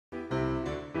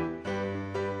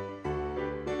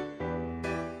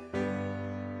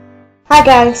Hi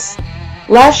guys!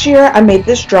 Last year I made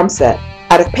this drum set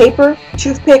out of paper,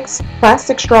 toothpicks,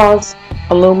 plastic straws,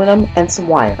 aluminum, and some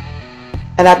wire.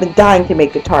 And I've been dying to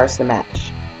make guitars to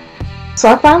match. So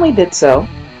I finally did so,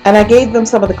 and I gave them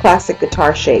some of the classic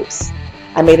guitar shapes.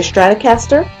 I made a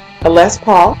Stratocaster, a Les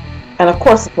Paul, and of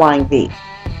course a Flying V.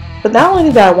 But not only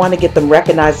did I want to get them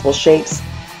recognizable shapes,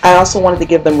 I also wanted to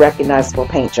give them recognizable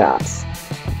paint jobs.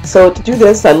 So to do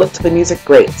this, I looked to the music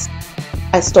greats.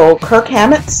 I stole Kirk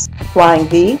Hammett's Flying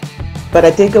V, but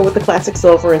I did go with the classic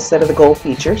silver instead of the gold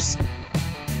features.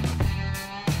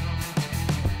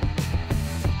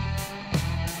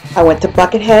 I went to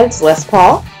Buckethead's Les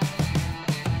Paul.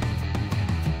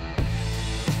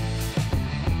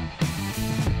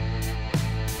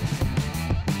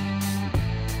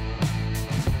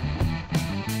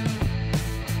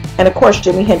 And of course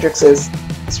Jimi Hendrix's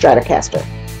Stratocaster.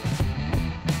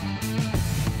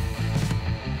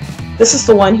 This is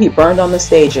the one he burned on the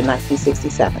stage in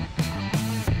 1967.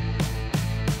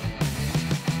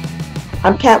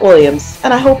 I'm Kat Williams,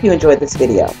 and I hope you enjoyed this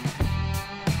video.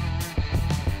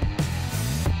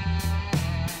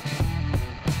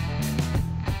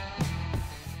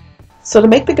 So to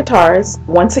make the guitars,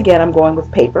 once again I'm going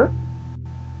with paper.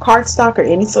 Cardstock or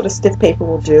any sort of stiff paper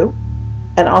will do,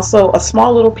 and also a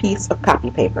small little piece of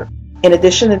copy paper. In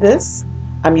addition to this,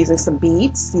 I'm using some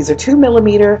beads. These are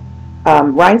 2mm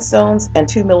rhinestones and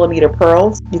 2mm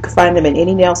pearls. You can find them in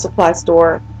any nail supply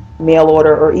store, mail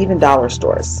order, or even dollar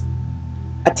stores.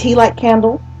 A tea light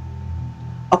candle,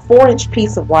 a 4-inch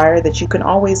piece of wire that you can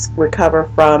always recover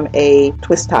from a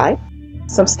twist tie,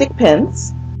 some stick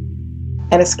pins,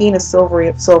 and a skein of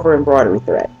silver embroidery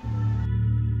thread.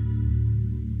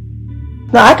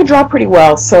 Now I could draw pretty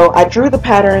well, so I drew the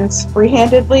patterns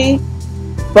freehandedly,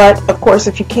 but of course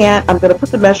if you can't, I'm going to put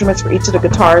the measurements for each of the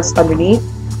guitars underneath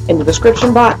in the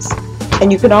description box,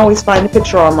 and you can always find a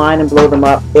picture online and blow them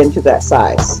up into that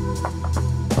size.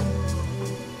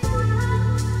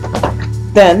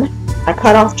 Then I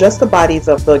cut off just the bodies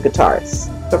of the guitars,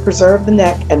 but preserve the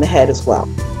neck and the head as well.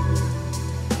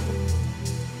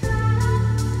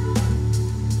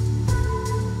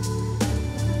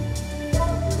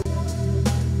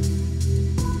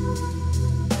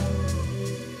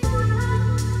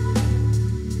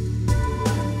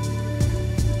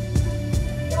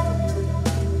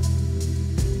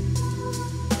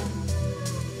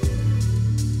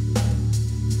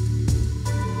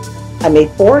 I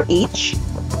made 4 each,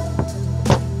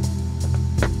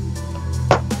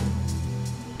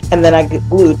 and then I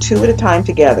glued 2 at a time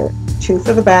together, 2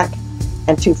 for the back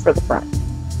and 2 for the front.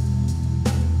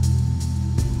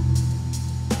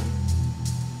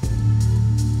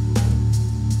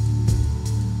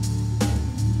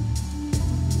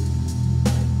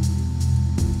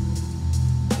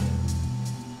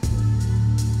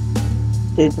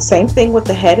 Did the same thing with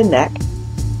the head and neck.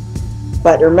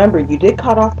 But remember, you did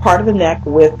cut off part of the neck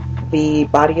with the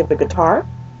body of the guitar,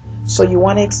 so you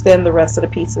want to extend the rest of the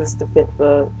pieces to fit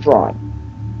the drawing.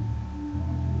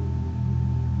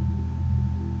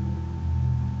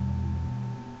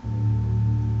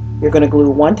 You're going to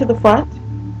glue 1 to the front,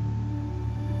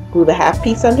 glue the half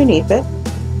piece underneath it,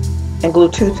 and glue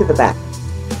 2 to the back.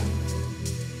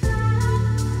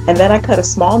 And then I cut a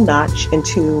small notch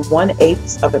into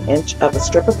 1/8 of an inch of a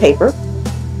strip of paper.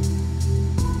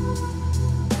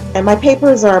 And my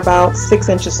papers are about 6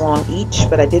 inches long each,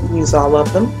 but I didn't use all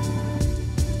of them.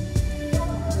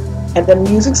 And then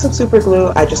using some super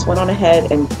glue, I just went on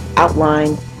ahead and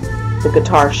outlined the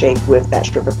guitar shape with that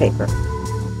strip of paper.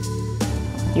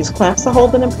 Use clamps to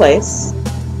hold it in place.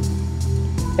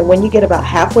 And when you get about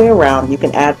halfway around, you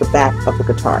can add the back of the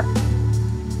guitar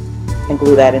and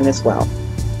glue that in as well.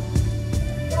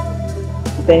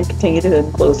 Then continue to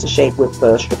enclose the shape with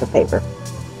the strip of paper.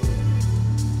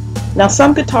 Now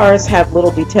some guitars have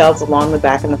little details along the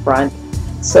back and the front,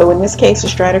 so in this case the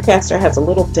Stratocaster has a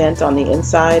little dent on the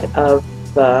inside of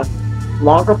the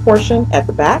longer portion at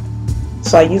the back,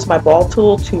 so I used my ball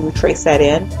tool to trace that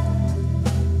in.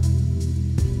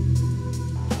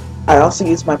 I also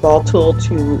used my ball tool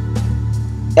to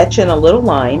etch in a little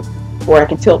line where I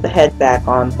can tilt the head back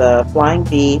on the Flying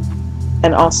V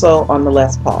and also on the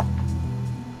Les Paul.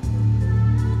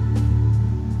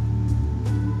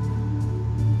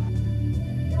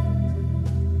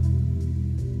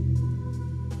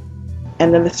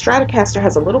 And then the Stratocaster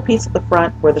has a little piece at the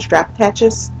front where the strap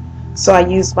attaches, so I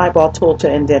used my ball tool to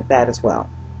indent that as well.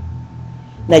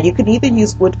 Now you could either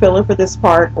use wood filler for this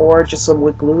part or just some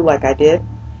wood glue like I did,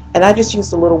 and I just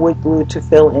used a little wood glue to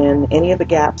fill in any of the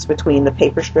gaps between the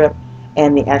paper strip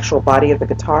and the actual body of the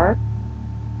guitar,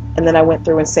 and then I went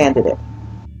through and sanded it.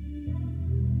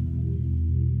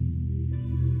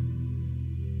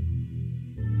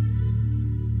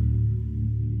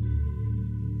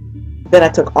 Then I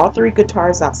took all three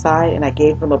guitars outside and I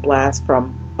gave them a blast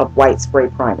from a white spray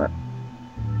primer.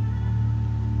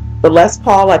 The Les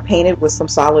Paul I painted with some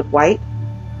solid white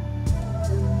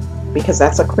because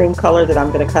that's a cream color that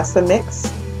I'm going to custom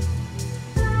mix.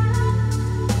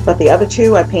 But the other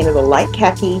two I painted a light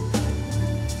khaki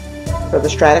for the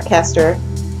Stratocaster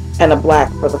and a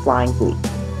black for the Flying V.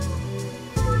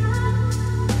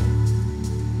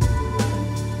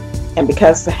 And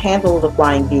because the handle of the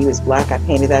Flying V is black, I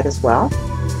painted that as well.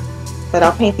 But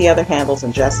I'll paint the other handles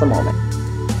in just a moment.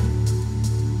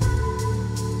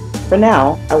 For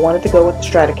now, I wanted to go with the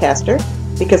Stratocaster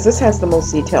because this has the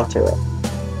most detail to it.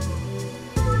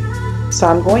 So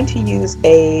I'm going to use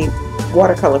a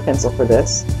watercolor pencil for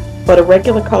this, but a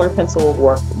regular color pencil will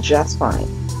work just fine.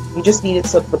 You just need it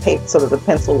so that the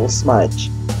pencil will smudge.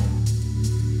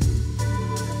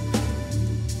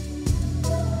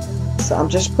 So I'm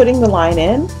just putting the line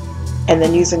in and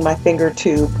then using my finger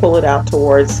to pull it out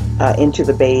towards into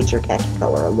the beige or khaki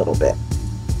color a little bit.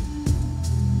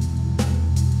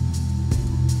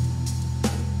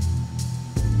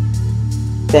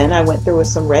 Then I went through with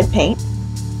some red paint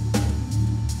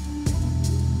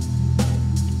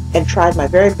and tried my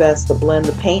very best to blend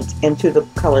the paint into the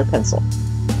color pencil.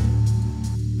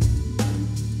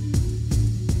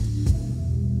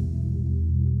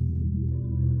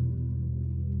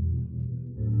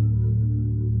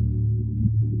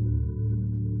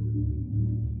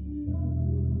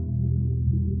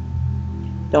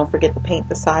 Don't forget to paint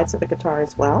the sides of the guitar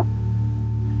as well.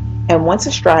 And once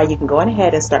it's dry, you can go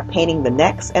ahead and start painting the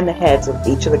necks and the heads of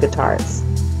each of the guitars.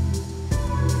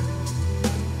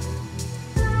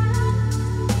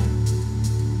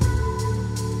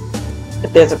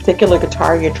 If there's a particular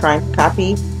guitar you're trying to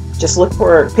copy, just look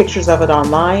for pictures of it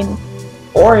online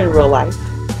or in real life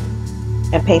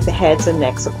and paint the heads and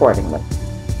necks accordingly.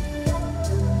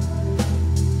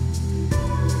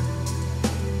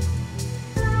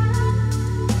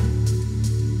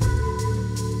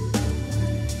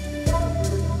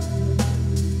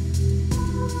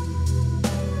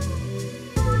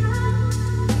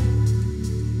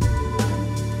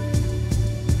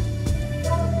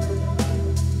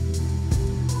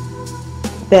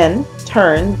 Then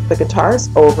turn the guitars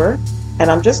over,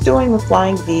 and I'm just doing the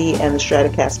Flying V and the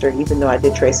Stratocaster, even though I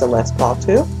did trace a Les Paul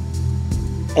too.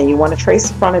 And you want to trace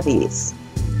the front of these.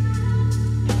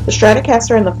 The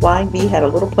Stratocaster and the Flying V had a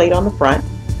little plate on the front,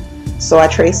 so I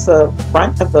traced the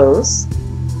front of those.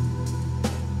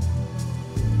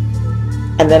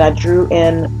 And then I drew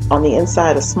in on the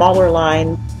inside a smaller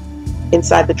line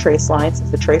inside the trace line,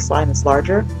 since the trace line is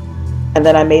larger. And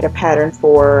then I made a pattern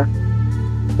for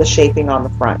the shaping on the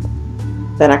front.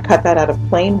 Then I cut that out of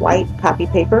plain white copy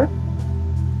paper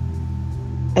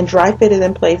and dry fit it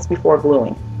in place before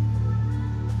gluing.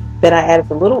 Then I added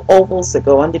the little ovals that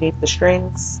go underneath the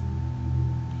strings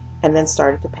and then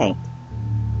started to paint.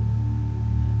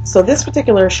 So this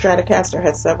particular Stratocaster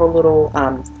has several little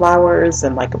flowers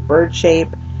and like a bird shape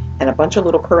and a bunch of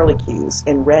little curlicues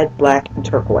in red, black, and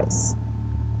turquoise.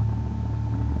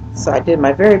 So I did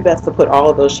my very best to put all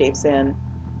of those shapes in,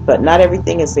 but not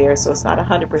everything is there, so it's not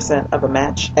 100% of a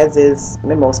match, as is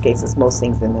in most cases. Most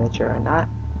things in miniature are not.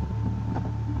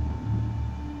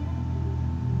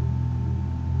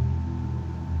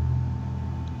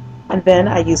 And then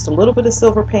I used a little bit of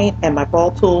silver paint and my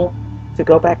ball tool to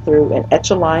go back through and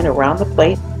etch a line around the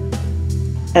plate,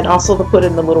 and also to put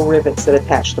in the little rivets that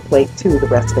attach the plate to the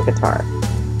rest of the guitar.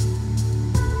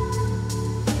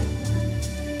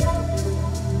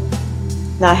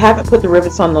 Now I haven't put the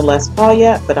rivets on the Les Paul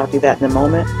yet, but I'll do that in a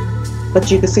moment.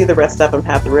 But you can see the rest of them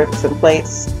have the rivets in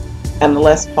place. And the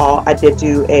Les Paul, I did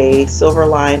do a silver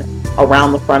line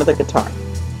around the front of the guitar.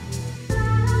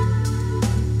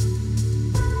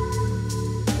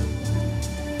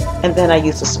 And then I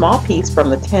used a small piece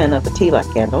from the tin of the tea light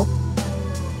candle,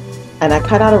 and I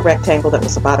cut out a rectangle that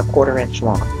was about a 1/4 inch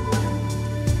long.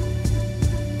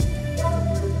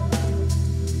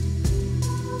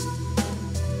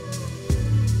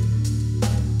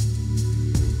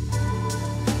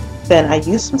 Then I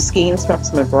used some skeins from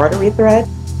some embroidery thread,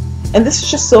 and this is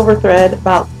just silver thread,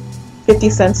 about 50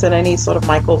 cents in any sort of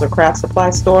Michaels or craft supply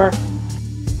store.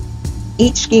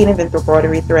 Each skein of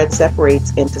embroidery thread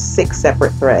separates into 6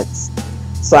 separate threads.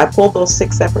 So I pulled those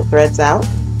 6 separate threads out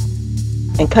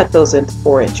and cut those into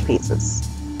 4-inch pieces.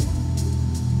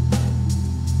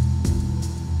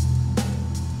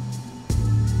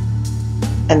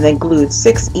 And then glued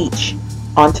 6 each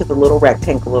onto the little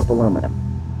rectangle of aluminum.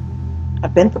 I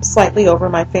bent them slightly over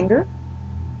my finger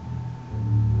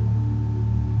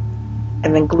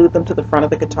and then glued them to the front of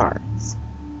the guitars.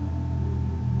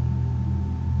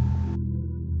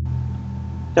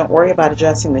 don't worry about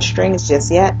adjusting the strings just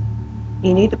yet.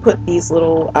 You need to put these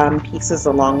little pieces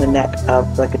along the neck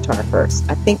of the guitar first.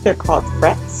 I think they're called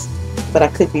frets, but I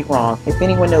could be wrong. If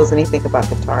anyone knows anything about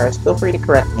guitars, feel free to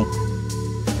correct me.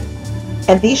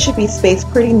 And these should be spaced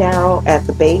pretty narrow at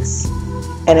the base,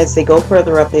 and as they go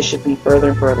further up, they should be further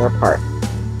and further apart.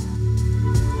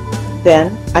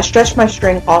 Then I stretched my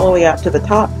string all the way up to the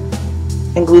top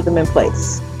and glued them in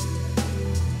place.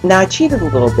 Now I cheated a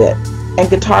little bit, and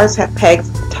guitars have pegs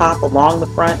at the top along the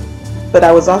front, but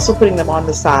I was also putting them on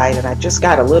the side, and I just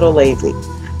got a little lazy.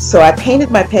 So I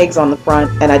painted my pegs on the front,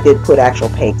 and I did put actual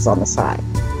pegs on the side.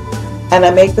 And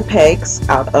I made the pegs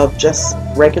out of just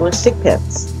regular stick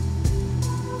pins.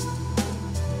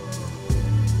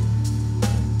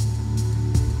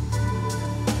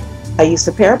 I used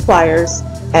a pair of pliers,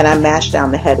 and I mashed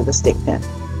down the head of the stick pin.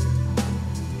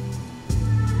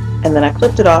 And then I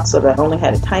clipped it off so that I only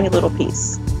had a tiny little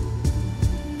piece.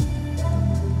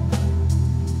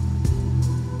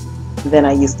 Then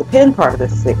I used the pin part of the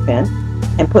stick pin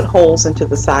and put holes into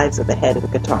the sides of the head of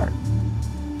the guitar.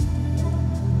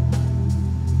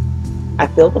 I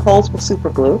filled the holes with super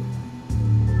glue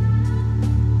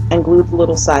and glued the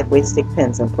little sideways stick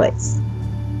pins in place.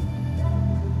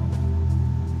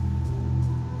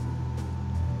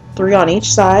 3 on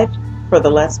each side for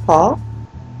the Les Paul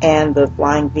and the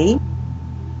Flying V,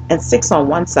 and 6 on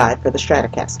one side for the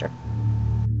Stratocaster.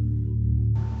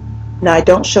 Now I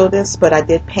don't show this, but I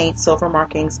did paint silver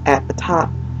markings at the top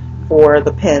for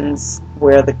the pins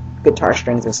where the guitar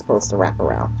strings are supposed to wrap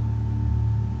around.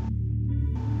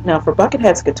 Now for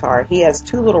Buckethead's guitar, he has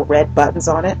 2 little red buttons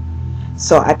on it,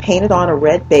 so I painted on a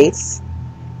red base,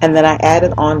 and then I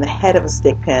added on the head of a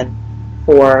stick pin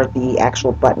for the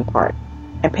actual button part,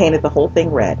 and painted the whole thing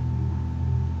red.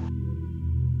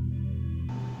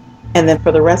 And then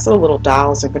for the rest of the little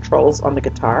dials and controls on the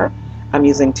guitar, I'm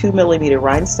using 2mm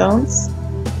rhinestones.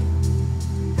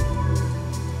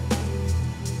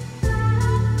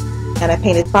 And I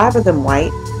painted 5 of them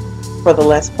white for the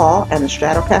Les Paul and the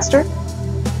Stratocaster.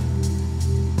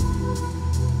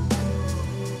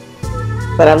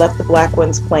 But I left the black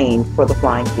ones plain for the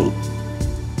Flying V.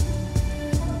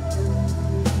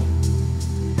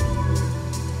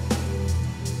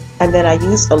 And then I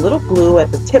used a little glue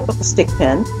at the tip of the stick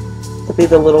pin to be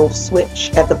the little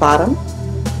switch at the bottom.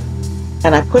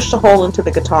 And I pushed a hole into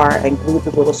the guitar and glued the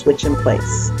little switch in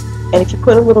place. And if you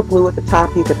put a little glue at the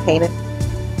top, you could paint it,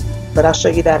 but I'll show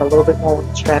you that a little bit more with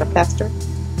the Stratocaster.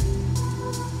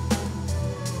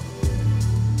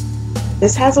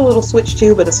 This has a little switch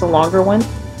too, but it's a longer one.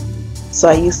 So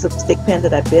I used the stick pin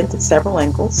that I bent at several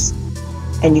angles.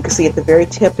 And you can see at the very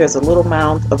tip there's a little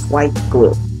mound of white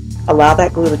glue. Allow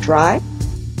that glue to dry,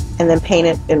 and then paint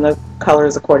it in the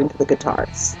colors according to the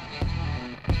guitars.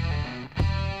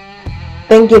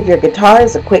 Then give your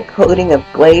guitars a quick coating of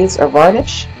glaze or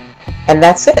varnish, and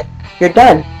that's it. You're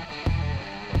done.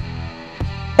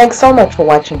 Thanks so much for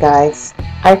watching, guys.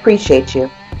 I appreciate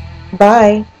you.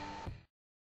 Bye.